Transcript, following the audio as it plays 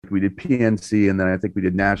We did PNC, and then I think we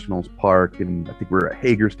did Nationals Park, and I think we were at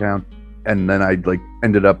Hagerstown. And then I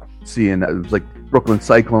ended up seeing, it was like Brooklyn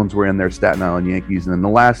Cyclones were in there, Staten Island Yankees. And then the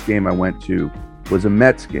last game I went to was a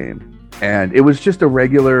Mets game. And it was just a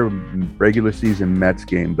regular season Mets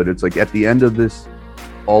game. But it's like at the end of this,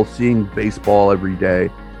 all seeing baseball every day.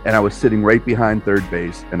 And I was sitting right behind third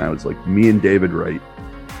base. And I was like, me and David Wright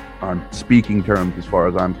on speaking terms as far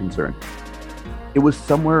as I'm concerned. It was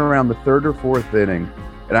somewhere around the third or fourth inning.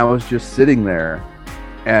 And I was just sitting there.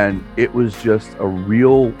 And it was just a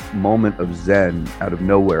real moment of zen out of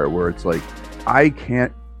nowhere where it's like, I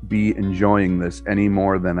can't be enjoying this any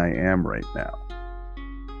more than I am right now.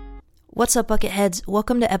 What's up, Bucketheads?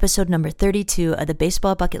 Welcome to episode number 32 of the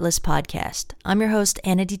Baseball Bucket List podcast. I'm your host,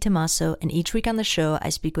 Anna DiTomaso, and each week on the show, I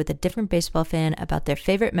speak with a different baseball fan about their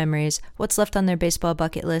favorite memories, what's left on their baseball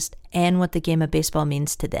bucket list, and what the game of baseball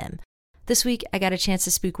means to them. This week, I got a chance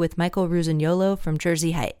to speak with Michael Rusignuolo from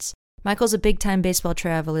Jersey Heights. Michael's a big-time baseball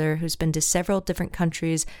traveler who's been to several different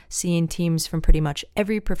countries, seeing teams from pretty much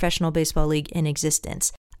every professional baseball league in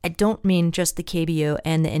existence. I don't mean just the KBO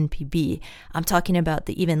and the NPB. I'm talking about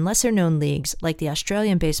the even lesser-known leagues like the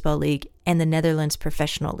Australian Baseball League and the Netherlands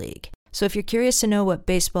Professional League. So if you're curious to know what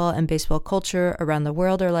baseball and baseball culture around the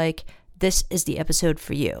world are like, this is the episode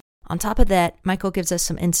for you. On top of that, Michael gives us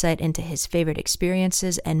some insight into his favorite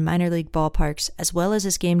experiences and minor league ballparks, as well as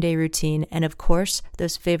his game day routine, and of course,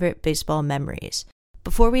 those favorite baseball memories.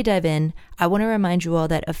 Before we dive in, I want to remind you all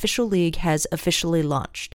that Official League has officially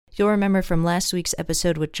launched. You'll remember from last week's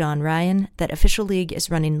episode with John Ryan that Official League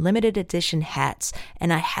is running limited edition hats,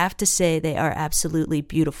 and I have to say they are absolutely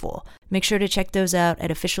beautiful. Make sure to check those out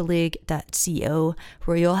at officialleague.co,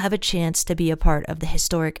 where you'll have a chance to be a part of the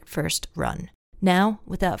historic first run. Now,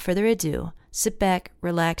 without further ado, sit back,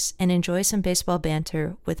 relax, and enjoy some baseball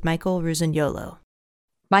banter with Michael Rusignuolo.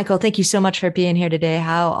 Michael, thank you so much for being here today.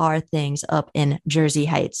 How are things up in Jersey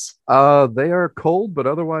Heights? They are cold, but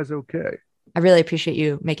otherwise okay. I really appreciate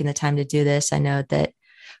you making the time to do this. I know that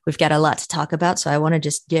we've got a lot to talk about, so I want to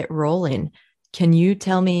just get rolling. Can you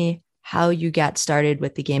tell me how you got started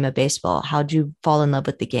with the game of baseball? How'd you fall in love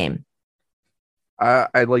with the game?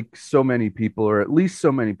 I like so many people, or at least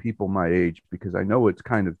so many people my age, because I know it's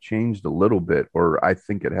kind of changed a little bit, or I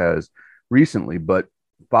think it has recently, but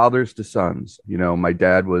fathers to sons. You know, my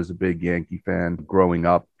dad was a big Yankee fan growing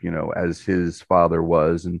up, you know, as his father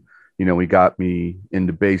was. And, you know, he got me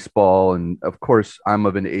into baseball. And of course, I'm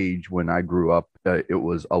of an age when I grew up, it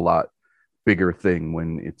was a lot bigger thing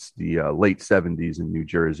when it's the late 70s in New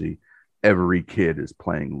Jersey. Every kid is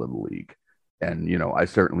playing Little League. And, you know, I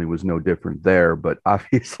certainly was no different there, but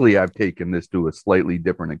obviously I've taken this to a slightly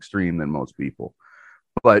different extreme than most people.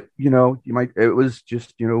 But, you know, it was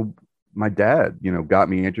just, you know, my dad, you know, got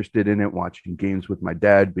me interested in it, watching games with my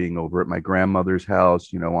dad, being over at my grandmother's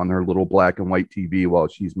house, you know, on her little black and white TV while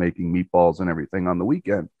she's making meatballs and everything on the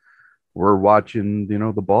weekend. We're watching, you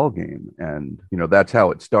know, the ball game. And, you know, that's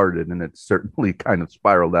how it started. And it's certainly kind of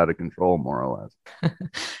spiraled out of control, more or less.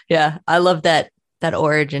 Yeah, I love that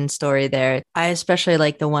origin story there. I especially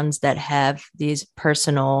like the ones that have these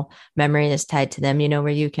personal memories tied to them, you know,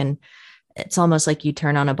 where it's almost like you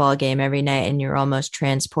turn on a ball game every night and you're almost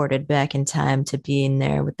transported back in time to being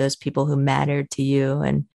there with those people who mattered to you.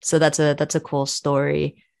 And so that's a cool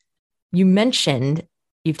story. You mentioned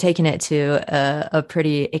you've taken it to a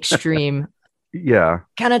pretty extreme. Yeah.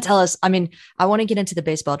 Kind of tell us, I mean, I want to get into the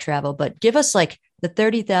baseball travel, but give us like the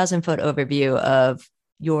 30,000 foot overview of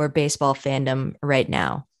your baseball fandom right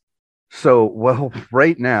now? So, well,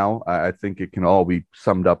 right now, I think it can all be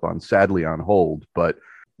summed up on sadly on hold, but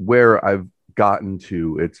where I've gotten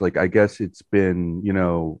to, it's like, I guess it's been, you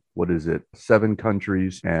know, what is it? 7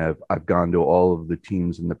 countries. I've gone to all of the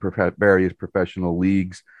teams in the various professional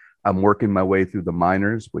leagues. I'm working my way through the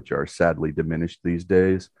minors, which are sadly diminished these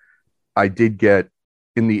days. I did get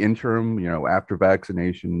in the interim, you know, after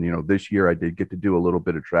vaccination, you know, this year I did get to do a little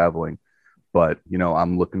bit of traveling. But, you know,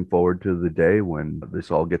 I'm looking forward to the day when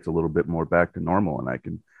this all gets a little bit more back to normal and I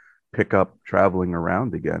can pick up traveling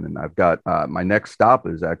around again. And I've got my next stop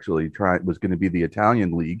is actually was going to be the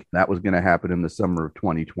Italian League. That was going to happen in the summer of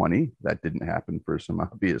 2020. That didn't happen for some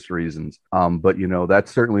obvious reasons. But, you know,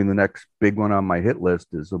 that's certainly the next big one on my hit list,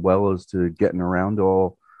 as well as to getting around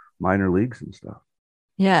all minor leagues and stuff.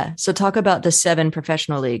 Yeah. So talk about the 7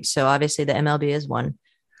 professional leagues. So obviously the MLB is one.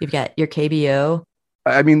 You've got your KBO.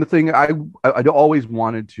 I mean, the thing I'd always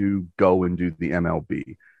wanted to go and do the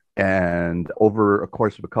MLB, and over a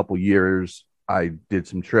course of a couple years, I did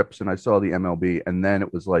some trips and I saw the MLB, and then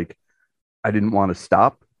it was like I didn't want to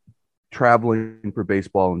stop traveling for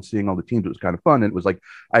baseball and seeing all the teams. It was kind of fun, and it was like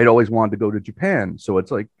I'd always wanted to go to Japan, so it's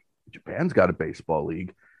like Japan's got a baseball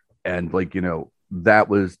league, And like, that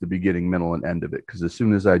was the beginning, middle, and end of it. Because as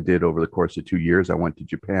soon as I did over the course of 2 years, I went to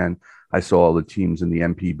Japan. I saw all the teams in the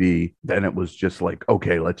MPB. Then it was just like,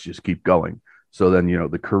 okay, let's just keep going. So then,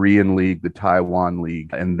 the Korean League, the Taiwan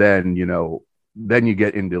League, and then, then you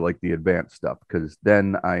get into like the advanced stuff because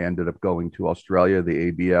then I ended up going to Australia,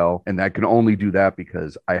 the ABL, and I can only do that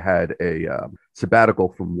because I had a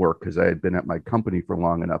sabbatical from work because I had been at my company for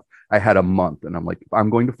long enough. I had a month, and I'm like, if I'm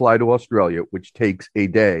going to fly to Australia, which takes a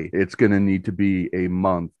day, it's going to need to be a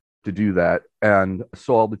month to do that. And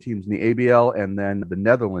saw all the teams in the ABL, and then the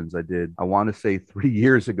Netherlands. I did, I want to say 3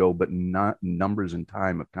 years ago, but not numbers and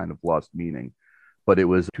time have kind of lost meaning. But it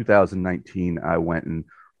was 2019. I went and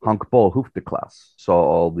honkbal hoofdklasse, saw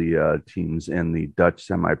all the teams in the Dutch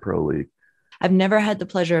semi-pro league. I've never had the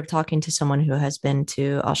pleasure of talking to someone who has been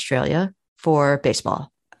to Australia for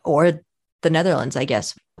baseball or the Netherlands, I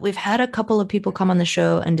guess. We've had a couple of people come on the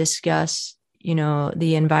show and discuss,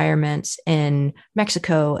 the environments in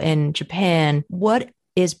Mexico and Japan. What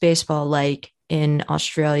is baseball like in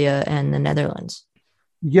Australia and the Netherlands?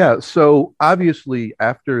 Yeah, so obviously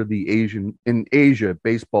after in Asia,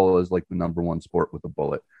 baseball is like the number one sport with a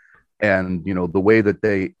bullet. And the way that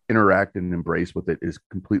they interact and embrace with it is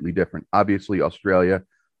completely different. Obviously, Australia,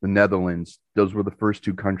 the Netherlands, those were the first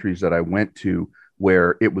two countries that I went to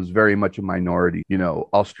where it was very much a minority.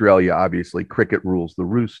 Australia, obviously, cricket rules the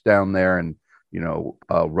roost down there, and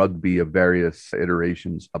rugby of various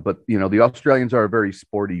iterations. But the Australians are a very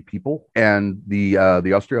sporty people, and the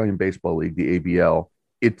Australian Baseball League, the ABL,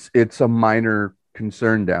 it's a minor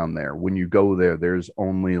concern down there. When you go there, there's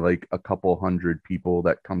only like a couple hundred people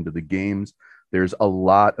that come to the games. There's a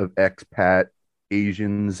lot of expat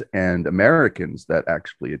Asians and Americans that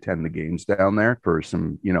actually attend the games down there for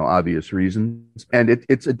some, obvious reasons. And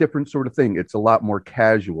it's a different sort of thing. It's a lot more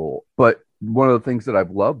casual. But one of the things that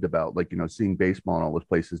I've loved about, like, seeing baseball in all those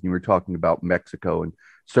places, and you were talking about Mexico, and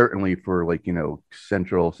certainly for like,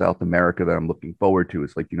 Central South America that I'm looking forward to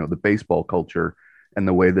is like, the baseball culture and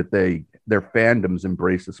the way that their fandoms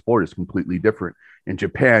embrace the sport is completely different. In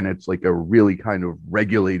Japan, it's like a really kind of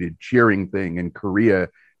regulated cheering thing. In Korea,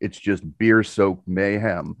 it's just beer soaked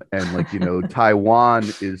mayhem. And like, Taiwan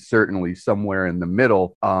is certainly somewhere in the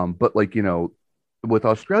middle. But like, with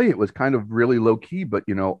Australia, it was kind of really low key, but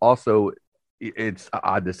also it's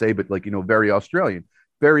odd to say, but like, very Australian,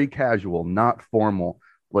 very casual, not formal.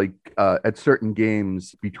 Like at certain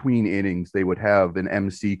games between innings, they would have an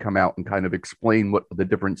MC come out and kind of explain what the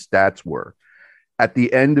different stats were. At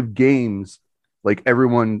the end of games, like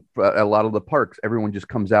everyone, a lot of the parks, everyone just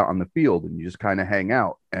comes out on the field and you just kind of hang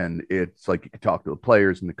out. And it's like you can talk to the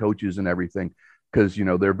players and the coaches and everything because,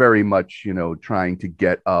 they're very much, trying to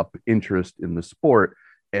get up interest in the sport.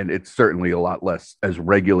 And it's certainly a lot less as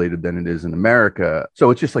regulated than it is in America.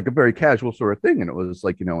 So it's just like a very casual sort of thing. And it was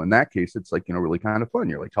like, in that case, it's like, really kind of fun.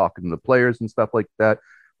 You're like talking to the players and stuff like that.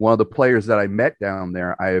 One of the players that I met down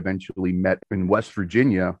there, I eventually met in West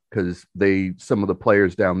Virginia because some of the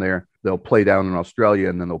players down there, they'll play down in Australia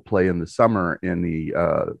and then they'll play in the summer in the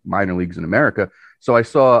minor leagues in America. So I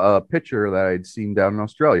saw a pitcher that I'd seen down in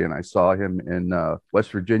Australia and I saw him in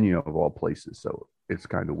West Virginia of all places. So it's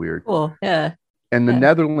kind of weird. Cool. Yeah. And the Yeah.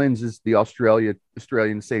 Netherlands is the Australian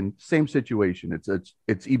same situation.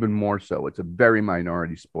 It's even more so. It's a very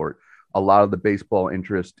minority sport. A lot of the baseball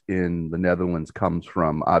interest in the Netherlands comes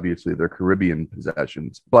from obviously their Caribbean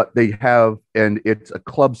possessions, but and it's a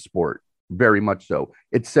club sport, very much so.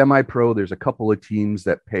 It's semi-pro. There's a couple of teams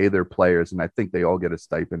that pay their players, and I think they all get a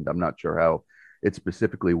stipend. I'm not sure how it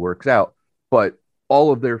specifically works out, but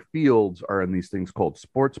all of their fields are in these things called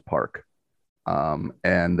sports park.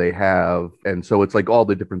 And so it's like all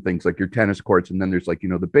the different things like your tennis courts, and then there's like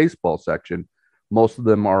the baseball section. Most of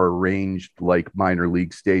them are arranged like minor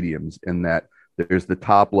league stadiums in that there's the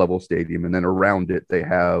top level stadium, and then around it they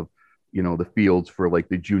have the fields for like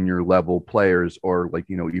the junior level players, or like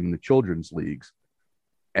even the children's leagues,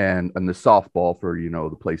 and the softball for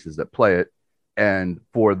the places that play it. And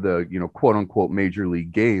for the quote unquote major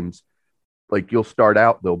league games, like you'll start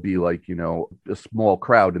out, there'll be like, a small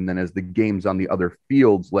crowd. And then as the games on the other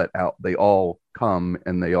fields let out, they all come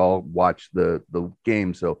and they all watch the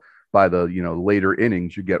game. So by the, later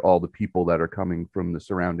innings, you get all the people that are coming from the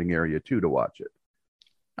surrounding area too, to watch it.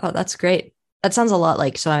 Oh, that's great. That sounds a lot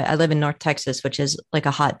like, so I live in North Texas, which is like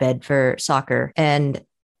a hotbed for soccer. And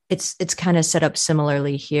it's kind of set up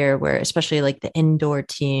similarly here, where especially like the indoor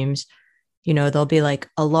teams, there'll be like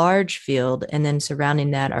a large field and then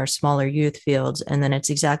surrounding that are smaller youth fields. And then it's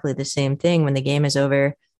exactly the same thing. When the game is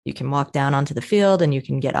over, you can walk down onto the field and you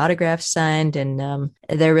can get autographs signed. And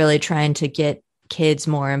they're really trying to get kids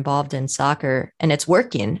more involved in soccer, and it's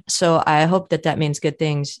working. So I hope that that means good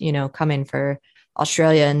things, coming for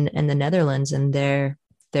Australia and the Netherlands and their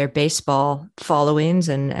baseball followings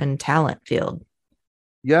and talent field.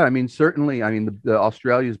 Yeah, I mean, certainly. I mean, the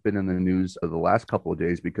Australia's been in the news of the last couple of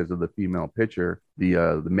days because of the female pitcher,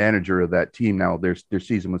 the manager of that team. Now, their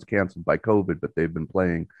season was canceled by COVID, but they've been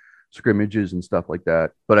playing scrimmages and stuff like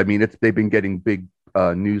that. But I mean, it's they've been getting big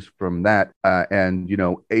news from that. And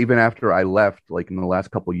even after I left, like in the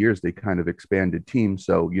last couple of years, they kind of expanded teams.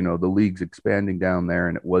 So the league's expanding down there,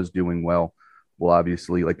 and it was doing well. Well,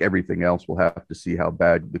 obviously, like everything else, we'll have to see how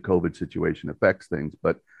bad the COVID situation affects things,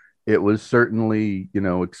 but it was certainly,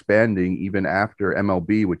 expanding even after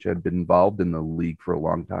MLB, which had been involved in the league for a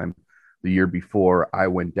long time. The year before I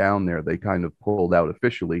went down there, they kind of pulled out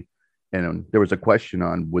officially, and there was a question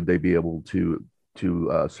on would they be able to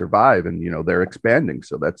survive, and they're expanding,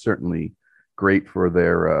 so that's certainly great for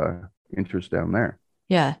their interest down there.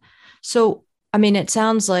 Yeah. So, I mean, it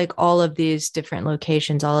sounds like all of these different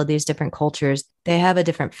locations, all of these different cultures, they have a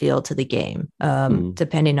different feel to the game,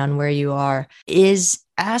 depending on where you are. Is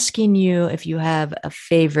asking you if you have a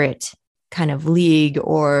favorite kind of league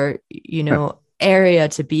or, area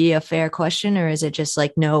to be a fair question, or is it just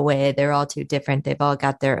like, no way, they're all too different. They've all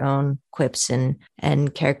got their own quips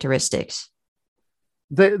and characteristics.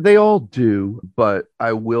 They all do, but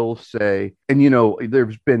I will say, and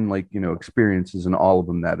there's been like experiences in all of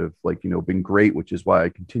them that have like been great, which is why I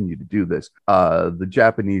continue to do this. The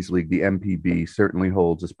Japanese league, the MPB, certainly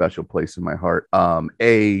holds a special place in my heart.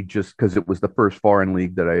 Just because it was the first foreign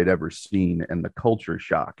league that I had ever seen, and the culture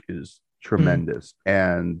shock is tremendous.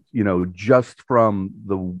 And just from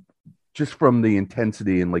the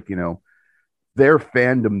intensity and like their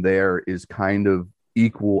fandom there is kind of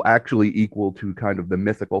actually equal to kind of the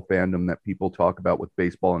mythical fandom that people talk about with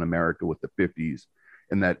baseball in America with the 50s,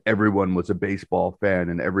 and that everyone was a baseball fan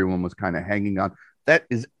and everyone was kind of hanging on. That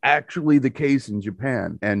is actually the case in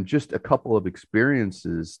Japan. And just a couple of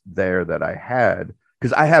experiences there that I had,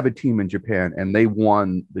 because I have a team in Japan and they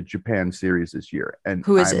won the Japan series this year. And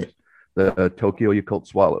Who is it? The Tokyo Yakult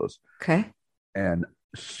Swallows. Okay. And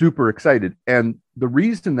super excited. And the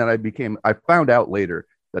reason that I found out later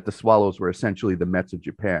that the Swallows were essentially the Mets of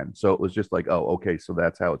Japan. So it was just like, oh, okay, so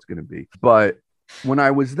that's how it's going to be. But when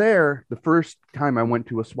I was there, the first time I went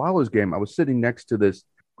to a Swallows game, I was sitting next to this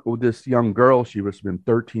young girl. She was been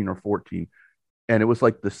 13 or 14. And it was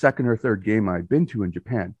like the second or third game I'd been to in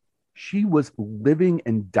Japan. She was living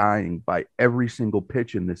and dying by every single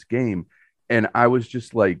pitch in this game. And I was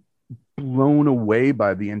just like blown away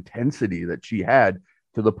by the intensity that she had,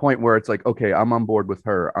 to the point where it's like, okay, I'm on board with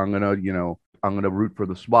her. I'm going to root for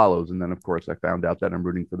the Swallows. And then, of course, I found out that I'm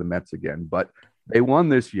rooting for the Mets again. But they won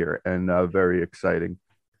this year, and very exciting.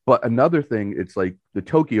 But another thing, it's like the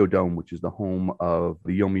Tokyo Dome, which is the home of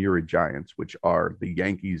the Yomiuri Giants, which are the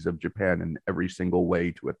Yankees of Japan in every single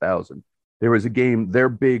way to 1,000. There was a game, their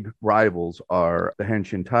big rivals are the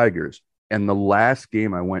Hanshin Tigers. And the last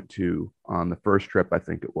game I went to on the first trip, I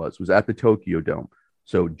think it was at the Tokyo Dome.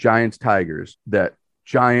 So Giants Tigers, that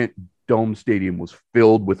giant dome stadium was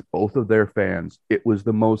filled with both of their fans. It was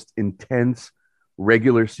the most intense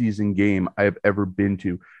regular season game I have ever been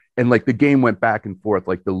to. And like the game went back and forth,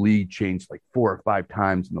 like the lead changed like 4 or 5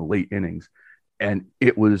 times in the late innings. And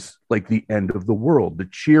it was like the end of the world, the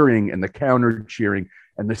cheering and the counter cheering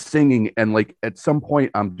and the singing. And like at some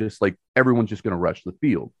point, I'm just like, everyone's just going to rush the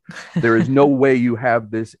field. There is no way you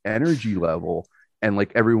have this energy level and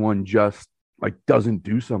like everyone just like doesn't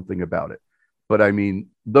do something about it. But I mean,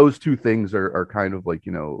 those two things are kind of like,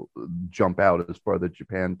 jump out as far as the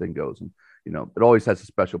Japan thing goes. And, it always has a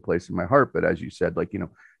special place in my heart. But as you said, like,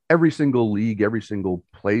 every single league, every single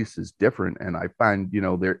place is different. And I find,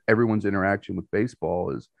 everyone's interaction with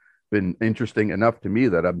baseball has been interesting enough to me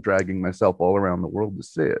that I'm dragging myself all around the world to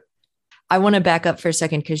see it. I want to back up for a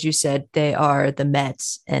second because you said they are the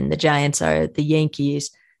Mets and the Giants are the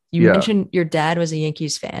Yankees. You mentioned your dad was a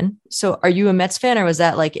Yankees fan. So are you a Mets fan, or was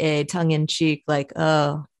that like a tongue in cheek, like,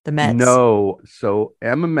 oh, the Mets? No. So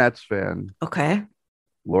I'm a Mets fan. Okay.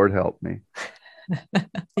 Lord help me.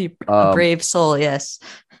 A brave soul. Yes.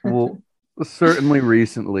 Well, certainly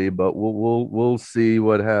recently, but we'll see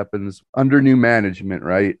what happens under new management,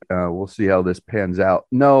 right? We'll see how this pans out.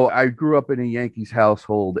 No, I grew up in a Yankees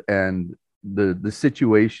household, and the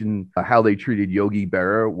situation, how they treated Yogi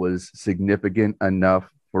Berra was significant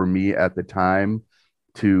enough for me at the time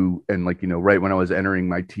and like, right when I was entering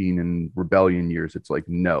my teen and rebellion years, it's like,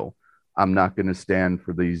 no, I'm not going to stand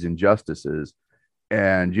for these injustices.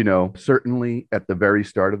 And, certainly at the very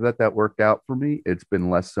start of that worked out for me. It's been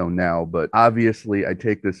less so now, but obviously I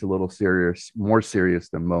take this a little serious, more serious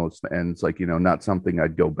than most. And it's like, not something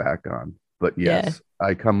I'd go back on. But Yeah. yes,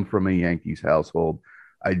 I come from a Yankees household.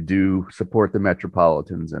 I do support the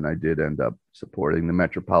Metropolitans, and I did end up supporting the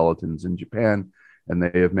Metropolitans in Japan, and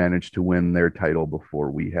they have managed to win their title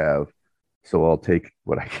before we have. So I'll take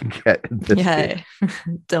what I can get in this case. Yeah.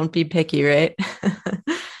 Don't be picky, right?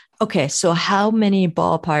 Okay, so how many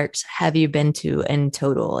ballparks have you been to in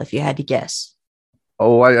total, if you had to guess?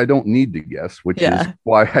 Oh, I don't need to guess, which is Yeah.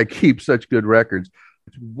 why I keep such good records.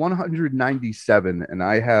 It's 197, and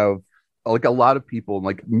I have like a lot of people,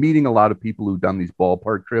 like meeting a lot of people who've done these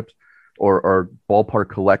ballpark trips or ballpark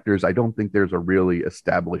collectors. I don't think there's a really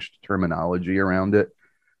established terminology around it,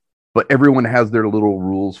 but everyone has their little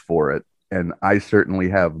rules for it, and I certainly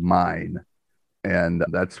have mine, and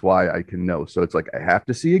that's why I can know. So it's like I have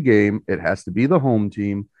to see a game. It has to be the home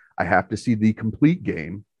team. I have to see the complete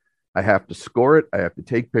game. I have to score it. I have to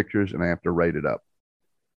take pictures, and I have to write it up.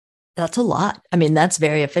 That's a lot. I mean, that's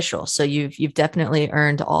very official. So you've definitely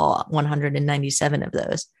earned all 197 of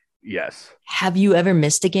those. Yes. Have you ever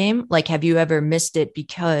missed a game? Like, have you ever missed it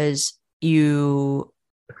because you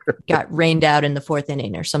got rained out in the fourth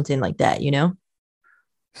inning or something like that, you know?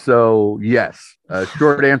 So, yes.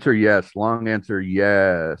 Short answer, yes. Long answer,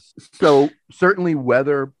 yes. So, certainly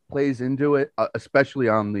weather plays into it, especially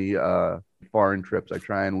on the foreign trips. I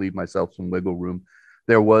try and leave myself some wiggle room.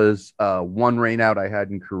 There was one rain out I had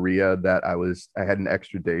in Korea that I had an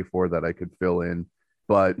extra day for that I could fill in.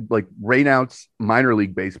 But like rainouts, minor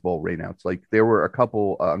league baseball rainouts, like there were a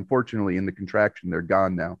couple, unfortunately, in the contraction, they're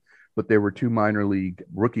gone now. But there were two minor league,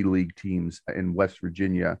 rookie league teams in West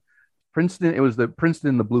Virginia. Princeton, it was the Princeton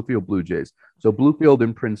and the Bluefield Blue Jays. So Bluefield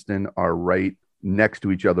and Princeton are right next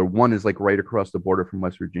to each other. One is like right across the border from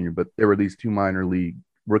West Virginia, but there were these two minor league,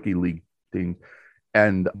 rookie league teams,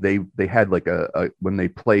 and they had like a when they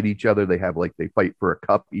played each other, they have like they fight for a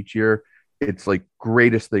cup each year. It's like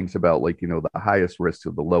greatest things about like the highest risk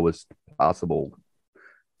of the lowest possible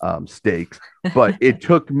stakes. But it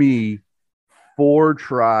took me four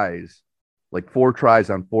tries, like four tries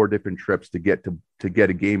on four different trips to get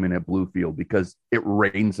a game in at Bluefield because it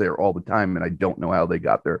rains there all the time, and I don't know how they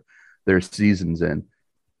got their seasons in.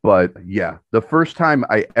 But yeah, the first time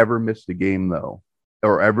I ever missed a game though,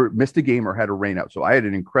 or ever missed a game or had a rain out. So I had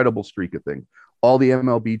an incredible streak of things. All the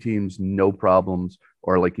MLB teams, no problems,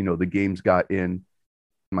 or like, the games got in.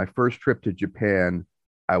 My first trip to Japan,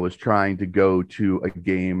 I was trying to go to a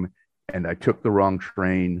game and I took the wrong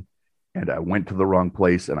train and I went to the wrong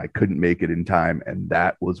place and I couldn't make it in time. And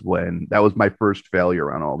that was my first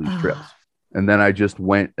failure on all these trips. Oh, And then I just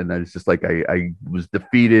went, and then it's just like I was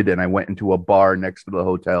defeated, and I went into a bar next to the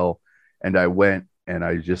hotel, and I went and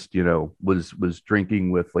I just was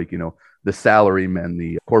drinking with like the salarymen,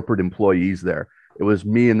 the corporate employees there. It was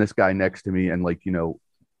me and this guy next to me, and like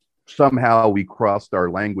somehow we crossed our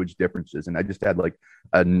language differences, and I just had like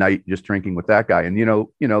a night just drinking with that guy, and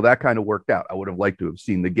that kind of worked out. I would have liked to have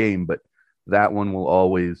seen the game, but that one will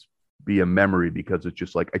always be a memory because it's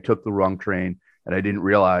just like I took the wrong train and I didn't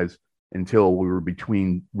realize until we were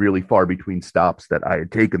really far between stops that I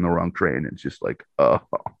had taken the wrong train. It's just like, oh.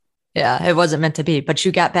 yeah, it wasn't meant to be. But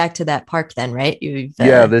you got back to that park then, right? You've,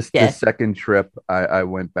 Yeah, this yeah, second trip, I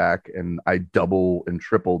went back and I double and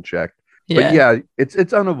triple checked. But yeah. yeah,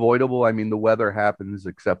 it's unavoidable. I mean, the weather happens,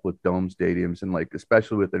 except with dome stadiums, and like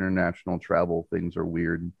especially with international travel, things are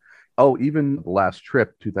weird. Oh, even the last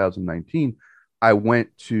trip, 2019, I went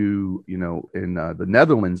to in the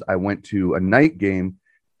Netherlands. I went to a night game,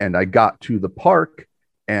 and I got to the park,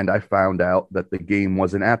 and I found out that the game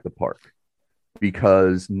wasn't at the park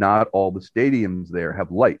because not all the stadiums there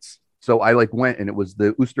have lights. So I like went, and it was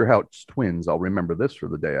the Oosterhout's twins. I'll remember this for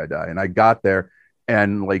the day I die. And I got there,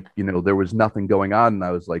 and like there was nothing going on, and I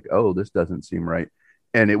was like, oh, this doesn't seem right.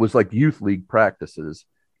 And it was like youth league practices,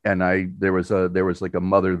 and there was like a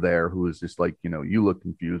mother there who was just like, you look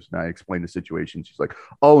confused, and I explained the situation. She's like,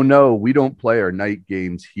 oh no, we don't play our night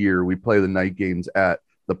games here. We play the night games at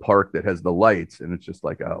the park that has the lights. And it's just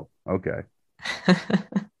like, oh, okay.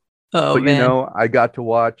 Oh But man. I got to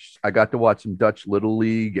watch some Dutch Little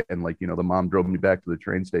League, and like the mom drove me back to the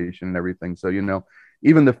train station and everything. So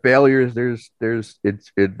even the failures, there's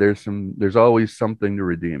always something to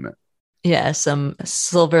redeem it. Yeah, some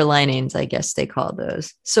silver linings, I guess they call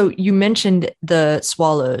those. So you mentioned the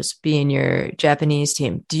Swallows being your Japanese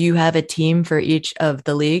team. Do you have a team for each of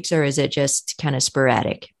the leagues, or is it just kind of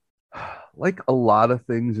sporadic? Like a lot of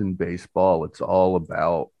things in baseball, it's all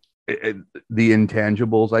about the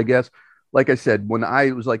intangibles, I guess. Like I said, when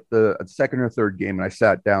I was like the second or third game, and I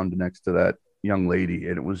sat down next to that young lady,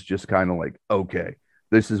 and it was just kind of like, okay,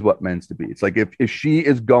 this is what meant to be. It's like if she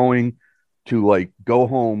is going to like go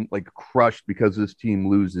home like crushed because this team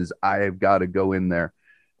loses, I have got to go in there.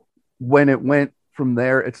 When it went from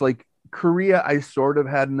there, it's like Korea, I sort of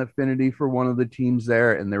had an affinity for one of the teams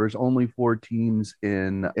there, and there was only four teams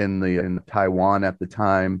in Taiwan at the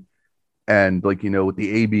time. And like, with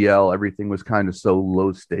the ABL, everything was kind of so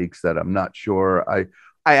low stakes that I'm not sure.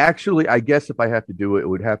 I actually, I guess if I have to do it, it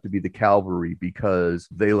would have to be the Cavalry because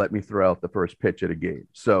they let me throw out the first pitch at a game.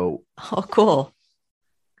 So Oh, cool.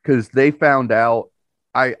 because they found out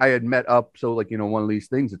I had met up. So, like, one of these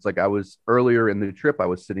things, it's like I was earlier in the trip, I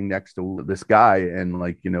was sitting next to this guy and,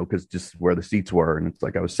 like, because just where the seats were. And it's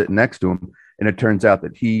like I was sitting next to him. And it turns out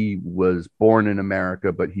that he was born in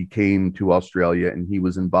America, but he came to Australia and he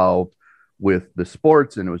was involved with the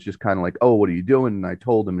sports. And it was just kind of like, oh, what are you doing? And I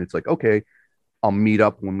told him, it's like, okay, I'll meet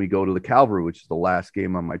up when we go to the Calvary, which is the last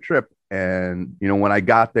game on my trip. And, when I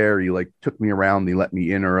got there, he like took me around, he let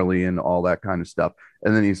me in early and all that kind of stuff.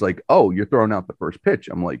 And then he's like, oh, you're throwing out the first pitch.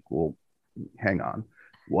 I'm like, well, hang on.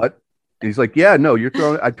 What? And he's like, yeah, no, you're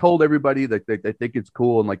throwing. I told everybody that they think it's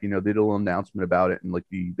cool. And like, they did a little announcement about it. And like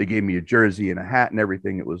they gave me a jersey and a hat and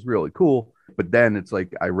everything. It was really cool. But then it's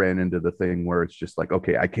like, I ran into the thing where it's just like,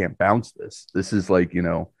 okay, I can't bounce this. This is like,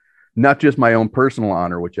 not just my own personal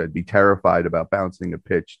honor, which I'd be terrified about bouncing a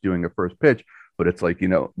pitch, doing a first pitch, but it's like,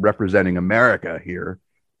 representing America here.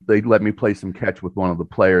 They let me play some catch with one of the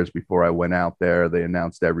players before I went out there. They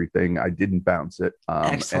announced everything. I didn't bounce it.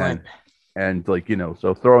 Excellent. And like,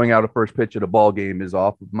 so throwing out a first pitch at a ball game is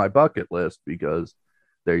off of my bucket list because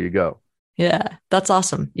there you go. Yeah, that's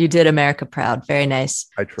awesome. You did America proud. Very nice.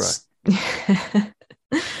 I try.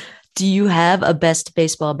 Do you have a best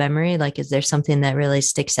baseball memory? Like, is there something that really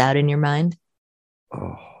sticks out in your mind?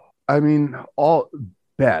 Oh, I mean, all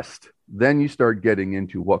best. Then you start getting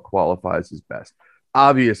into what qualifies as best.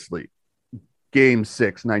 Obviously, Game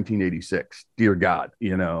 6, 1986. Dear God,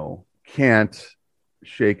 can't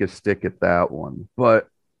shake a stick at that one. But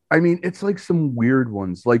I mean, it's like some weird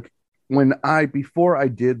ones. Like before I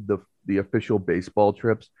did the official baseball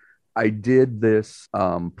trips, I did this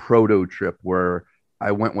proto trip where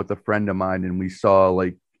I went with a friend of mine and we saw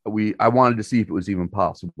like I wanted to see if it was even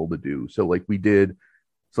possible to do. So like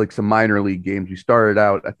it's like some minor league games. We started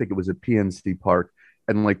out, I think it was at PNC Park,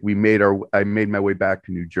 and like I made my way back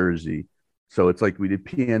to New Jersey. So it's like we did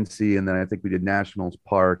PNC and then I think we did Nationals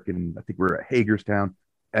Park and I think we were at Hagerstown.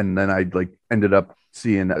 And then I like ended up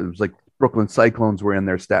seeing it was like Brooklyn Cyclones were in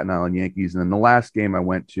there, Staten Island Yankees. And then the last game I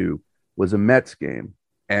went to was a Mets game.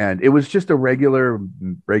 And it was just a regular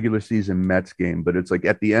season Mets game, but it's like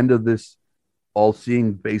at the end of this, all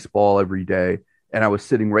seeing baseball every day, and I was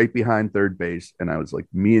sitting right behind third base, and I was like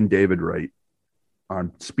me and David Wright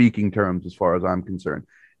on speaking terms as far as I'm concerned.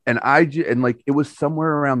 And like it was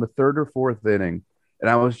somewhere around the third or fourth inning, and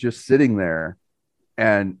I was just sitting there,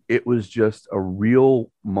 and it was just a real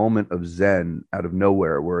moment of zen out of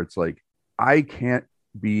nowhere, where it's like I can't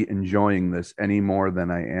be enjoying this any more than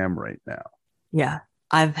I am right now. Yeah.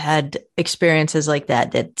 I've had experiences like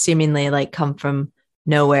that seemingly like come from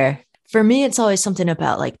nowhere. For me, it's always something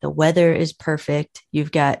about like the weather is perfect.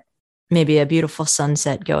 You've got maybe a beautiful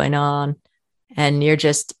sunset going on and you're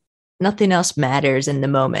just nothing else matters in the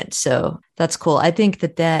moment. So that's cool. I think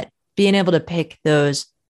that being able to pick those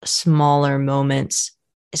smaller moments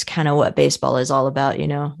is kind of what baseball is all about,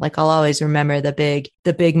 like I'll always remember the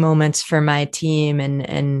big moments for my team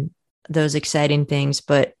and those exciting things,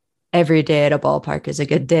 but every day at a ballpark is a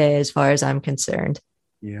good day as far as I'm concerned.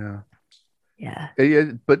 Yeah. Yeah.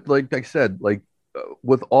 But like I said, like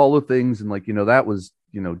with all the things and like, that was,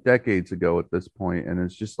 decades ago at this point. And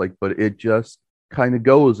it's just like, but it just kind of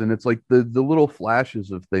goes. And it's like the little flashes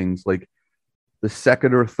of things, like the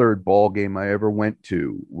second or third ball game I ever went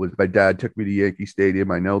to was my dad took me to Yankee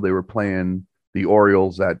Stadium. I know they were playing the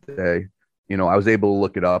Orioles that day. I was able to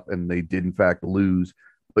look it up and they did in fact lose.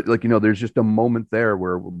 But like, there's just a moment there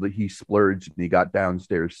where he splurged and he got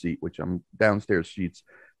downstairs seats,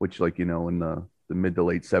 which like, in the mid to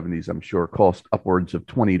late 70s, I'm sure cost upwards of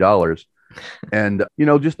 $20. And,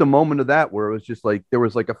 just a moment of that where it was just like, there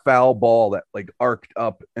was like a foul ball that like arced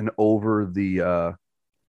up and over the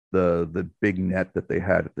big net that they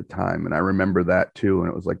had at the time. And I remember that too. And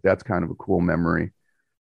it was like, that's kind of a cool memory.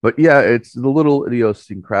 But yeah, it's the little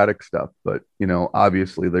idiosyncratic stuff. But,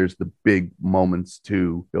 obviously there's the big moments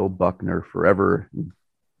too. Bill Buckner forever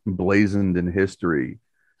blazoned in history.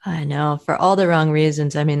 I know, for all the wrong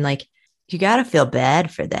reasons. I mean, like you got to feel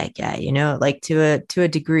bad for that guy, like to a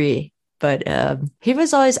degree. But he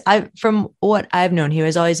was always, from what I've known, he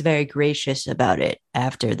was always very gracious about it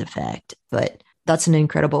after the fact. But that's an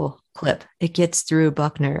incredible clip. It gets through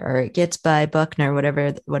Buckner, or it gets by Buckner,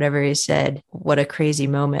 whatever he said. What a crazy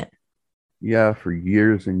moment. Yeah, for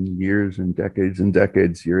years and years and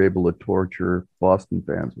decades, you're able to torture Boston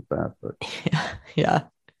fans with that. But Yeah, yeah,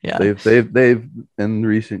 yeah, they've in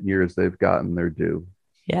recent years they've gotten their due.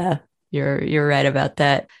 yeah. You're right about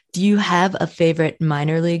that. Do you have a favorite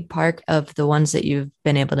minor league park of the ones that you've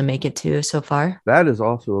been able to make it to so far? That is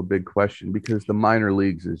also a big question because the minor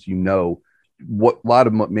leagues, as you know, what a lot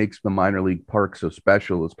of what makes the minor league park so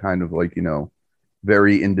special is kind of like,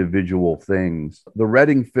 very individual things. The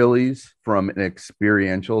Reading Phillies, from an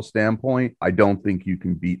experiential standpoint, I don't think you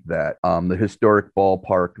can beat that. The historic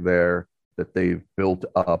ballpark there that they've built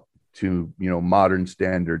up to, modern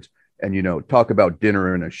standards. And, talk about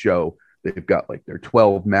dinner and a show. They've got like their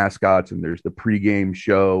 12 mascots and there's the pregame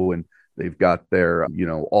show and they've got their,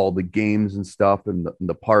 all the games and stuff in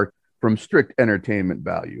the park from strict entertainment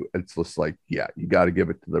value. It's just like, yeah, you got to give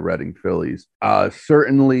it to the Reading Phillies.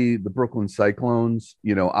 Certainly the Brooklyn Cyclones,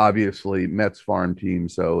 obviously Mets farm team.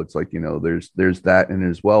 So it's like, there's that in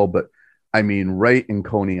as well. But I mean, right in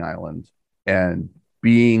Coney Island and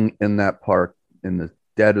being in that park in the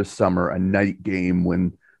dead of summer, a night game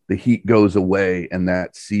when the heat goes away and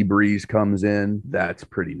that sea breeze comes in, that's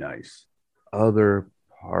pretty nice. Other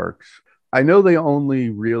parks, I know they only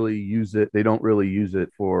really use it. They don't really use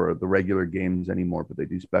it for the regular games anymore, but they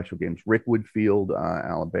do special games. Rickwood Field,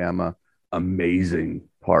 Alabama, amazing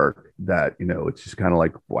park that, it's just kind of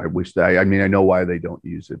like, I wish that, I mean, I know why they don't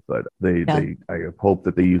use it, but Yeah. I hope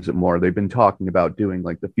that they use it more. They've been talking about doing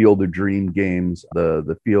like the Field of Dream games,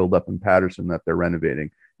 the field up in Patterson that they're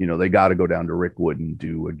renovating. They got to go down to Rickwood and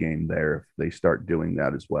do a game there. If they start doing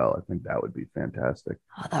that as well, I think that would be fantastic.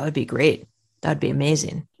 Oh, that would be great. That would be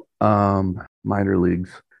amazing. Minor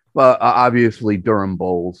leagues. Well, obviously Durham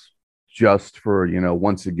Bowls, just for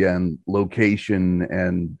once again location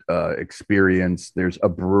and experience. There's a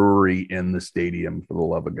brewery in the stadium, for the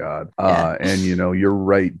love of God, Yeah. and you're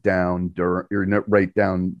right down Durham. You're right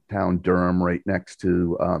downtown Durham, right next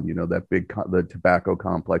to that the tobacco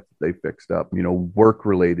complex that they fixed up. Work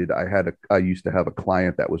related. I used to have a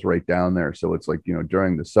client that was right down there, so it's like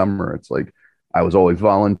during the summer, it's like I was always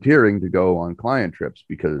volunteering to go on client trips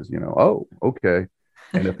because, oh, okay.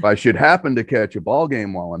 And if I should happen to catch a ball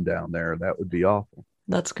game while I'm down there, that would be awful.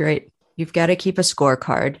 That's great. You've got to keep a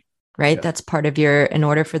scorecard, right? Yeah. That's part of in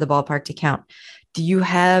order for the ballpark to count. Do you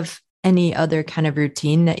have any other kind of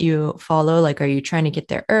routine that you follow? Like, are you trying to get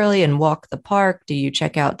there early and walk the park? Do you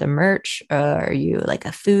check out the merch? Are you like a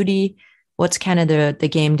foodie? What's kind of the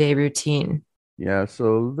game day routine? Yeah.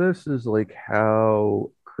 So this is like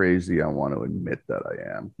how crazy I want to admit that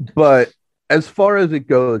I am. But as far as it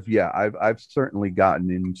goes, yeah, I've certainly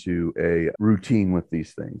gotten into a routine with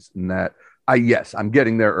these things, and that I'm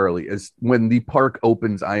getting there early. As when the park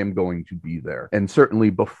opens, I am going to be there, and certainly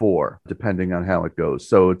before, depending on how it goes.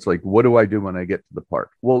 So it's like, what do I do when I get to the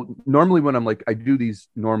park? Well, normally when I do these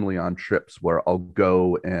normally on trips where I'll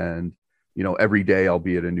go and every day I'll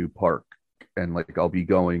be at a new park, and like I'll be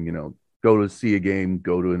going, go to see a game,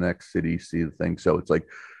 go to the next city, see the thing. So it's like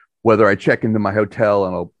whether I check into my hotel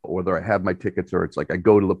and whether I have my tickets, or it's like I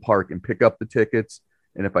go to the park and pick up the tickets.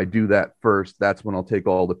 And if I do that first, that's when I'll take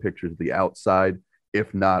all the pictures of the outside.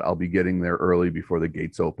 If not, I'll be getting there early before the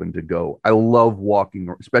gates open to go. I love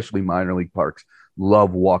walking, especially minor league parks.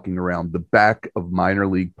 Love walking around. The back of minor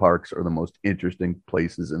league parks are the most interesting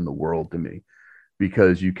places in the world to me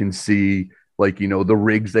because you can see like the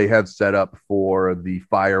rigs they have set up for the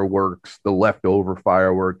fireworks, the leftover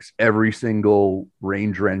fireworks, every single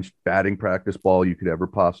rain drenched batting practice ball you could ever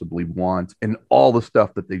possibly want, and all the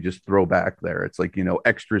stuff that they just throw back there. It's like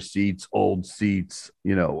extra seats, old seats.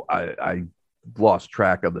 I lost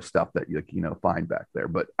track of the stuff that you find back there,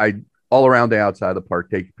 but I all around the outside of the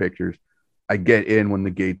park, take pictures. I get in when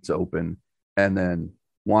the gates open, and then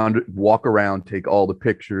walk around, take all the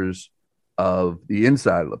pictures of the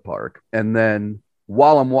inside of the park. And then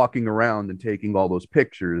while I'm walking around and taking all those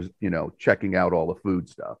pictures, checking out all the food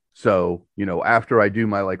stuff. So, after I do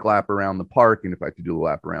my like lap around the park, and if I have to do a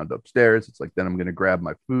lap around upstairs, it's like then I'm going to grab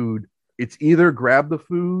my food. It's either grab the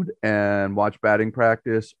food and watch batting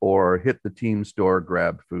practice or hit the team store,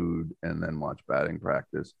 grab food, and then watch batting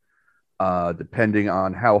practice. Depending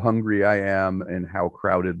on how hungry I am and how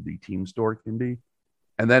crowded the team store can be.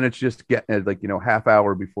 And then it's just getting like, half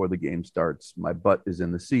hour before the game starts. My butt is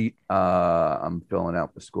in the seat. I'm filling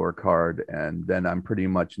out the scorecard, and then I'm pretty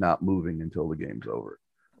much not moving until the game's over.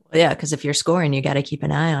 Well, yeah, because if you're scoring, you got to keep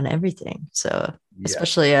an eye on everything. So Yeah.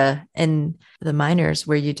 especially in the minors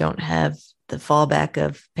where you don't have the fallback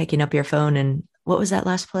of picking up your phone and what was that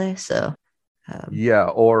last play? So Yeah.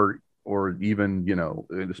 Or or even,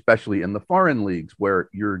 especially in the foreign leagues where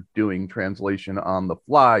you're doing translation on the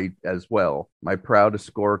fly as well. My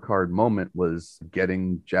proudest scorecard moment was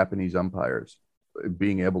getting Japanese umpires,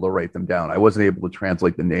 being able to write them down. I wasn't able to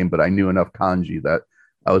translate the name, but I knew enough kanji that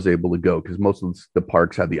I was able to go, because most of the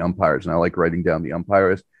parks had the umpires, and I like writing down the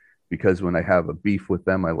umpires because when I have a beef with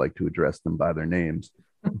them, I like to address them by their names.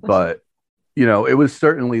 But it was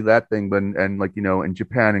certainly that thing. But and like, in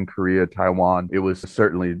Japan and Korea, Taiwan, it was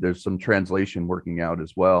certainly, there's some translation working out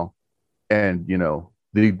as well. And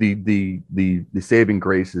the saving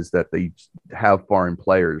grace is that they have foreign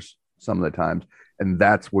players some of the times, and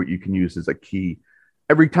that's what you can use as a key.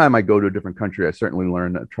 Every time I go to a different country, I certainly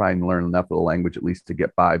try and learn enough of the language at least to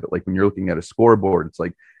get by. But like when you're looking at a scoreboard, it's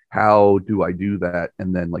like, how do I do that?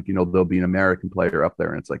 And then like, there'll be an American player up there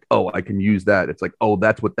and it's like, oh, I can use that. It's like, oh,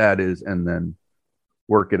 that's what that is. And then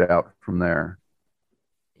work it out from there.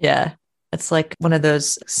 Yeah. It's like one of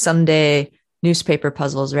those Sunday newspaper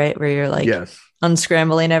puzzles, right? Where you're like yes,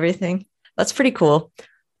 unscrambling everything. That's pretty cool.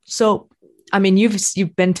 So, I mean, you've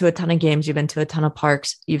been to a ton of games, you've been to a ton of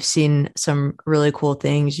parks, you've seen some really cool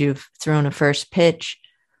things, you've thrown a first pitch.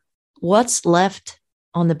 What's left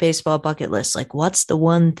on the baseball bucket list? Like, what's the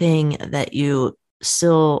one thing that you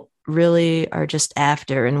still really are just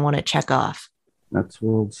after and want to check off? That's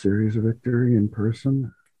World Series victory in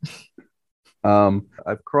person.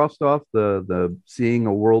 I've crossed off the seeing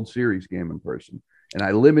a World Series game in person, and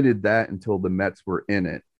I limited that until the Mets were in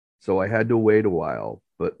it. So I had to wait a while,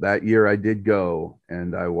 but that year I did go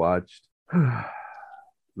and I watched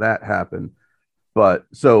that happen. But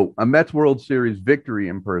so a Mets World Series victory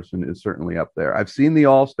in person is certainly up there. I've seen the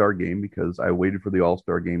All-Star game because I waited for the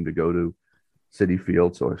All-Star game to go to Citi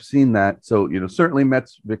Field. So I've seen that. So, certainly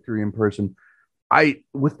Mets victory in person.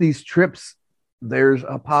 With these trips, there's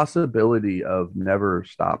a possibility of never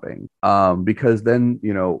stopping. Because then,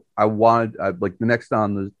 like the next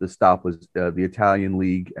on the stop was the Italian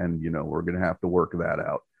league. And, we're going to have to work that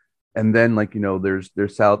out. And then like,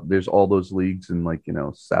 there's all those leagues and like,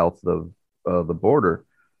 south of the border,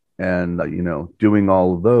 and doing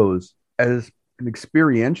all of those as an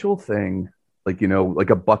experiential thing, like like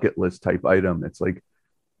a bucket list type item. It's like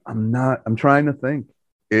I'm trying to think.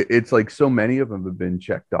 It's like so many of them have been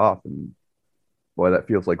checked off, and boy, that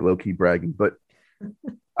feels like low-key bragging. But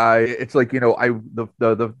it's like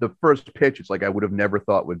the first pitch, it's like I would have never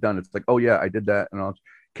thought would done. It's like, oh yeah, I did that, and I was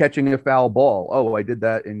catching a foul ball. Oh, I did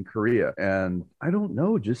that in Korea. And I don't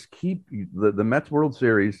know, just keep the Mets World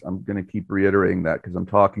Series. I'm going to keep reiterating that because I'm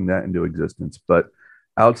talking that into existence. But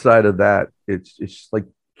outside of that, it's just like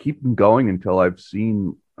keep going until I've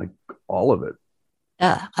seen like all of it.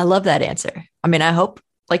 Yeah, I love that answer. I mean, I hope,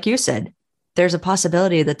 like you said, there's a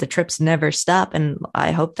possibility that the trips never stop. And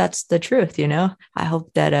I hope that's the truth, I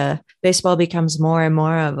hope that baseball becomes more and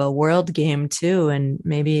more of a world game too. And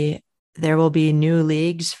maybe there will be new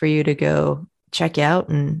leagues for you to go check out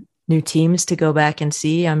and new teams to go back and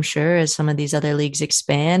see, I'm sure, as some of these other leagues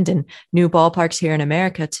expand, and new ballparks here in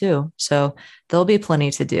America too. So there'll be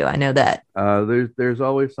plenty to do. I know that. There's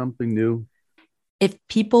always something new. If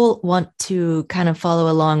people want to kind of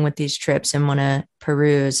follow along with these trips and want to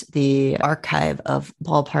peruse the archive of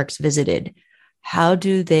ballparks visited, how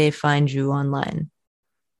do they find you online?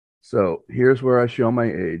 So here's where I show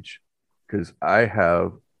my age, because I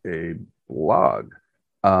have a blog,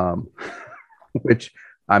 which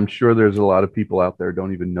I'm sure there's a lot of people out there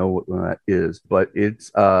don't even know what that is, but it's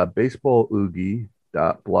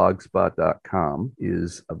baseballoogie.blogspot.com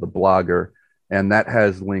is the blogger, and that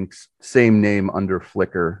has links, same name under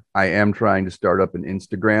Flickr. I am trying to start up an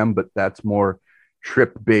Instagram, but that's more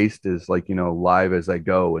trip based, is like, live as I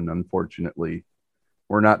go, and unfortunately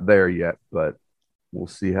we're not there yet, but we'll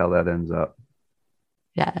see how that ends up.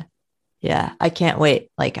 Yeah, I can't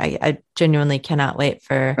wait. Like, I genuinely cannot wait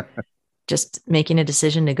for just making a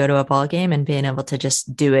decision to go to a ball game and being able to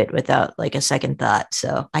just do it without like a second thought.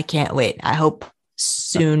 So I can't wait. I hope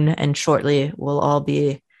soon and shortly we'll all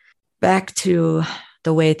be back to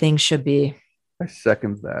the way things should be. I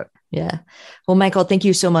second that. Yeah. Well, Michael, thank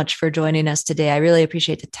you so much for joining us today. I really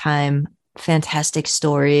appreciate the time. Fantastic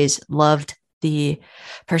stories. Loved the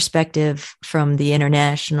perspective from the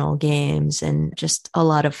international games, and just a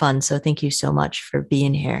lot of fun. So thank you so much for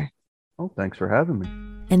being here. Oh, thanks for having me.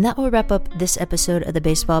 And that will wrap up this episode of the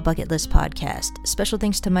Baseball Bucket List podcast. Special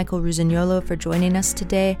thanks to Michael Rusignuolo for joining us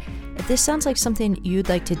today. If this sounds like something you'd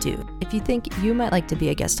like to do, if you think you might like to be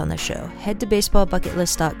a guest on the show, head to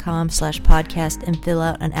baseballbucketlist.com/podcast and fill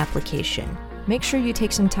out an application. Make sure you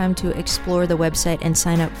take some time to explore the website and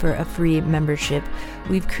sign up for a free membership.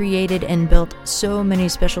 We've created and built so many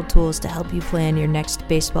special tools to help you plan your next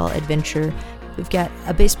baseball adventure. We've got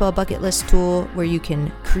a baseball bucket list tool where you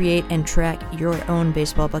can create and track your own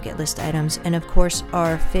baseball bucket list items. And of course,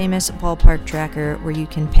 our famous ballpark tracker where you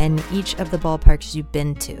can pin each of the ballparks you've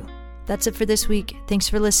been to. That's it for this week. Thanks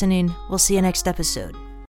for listening. We'll see you next episode.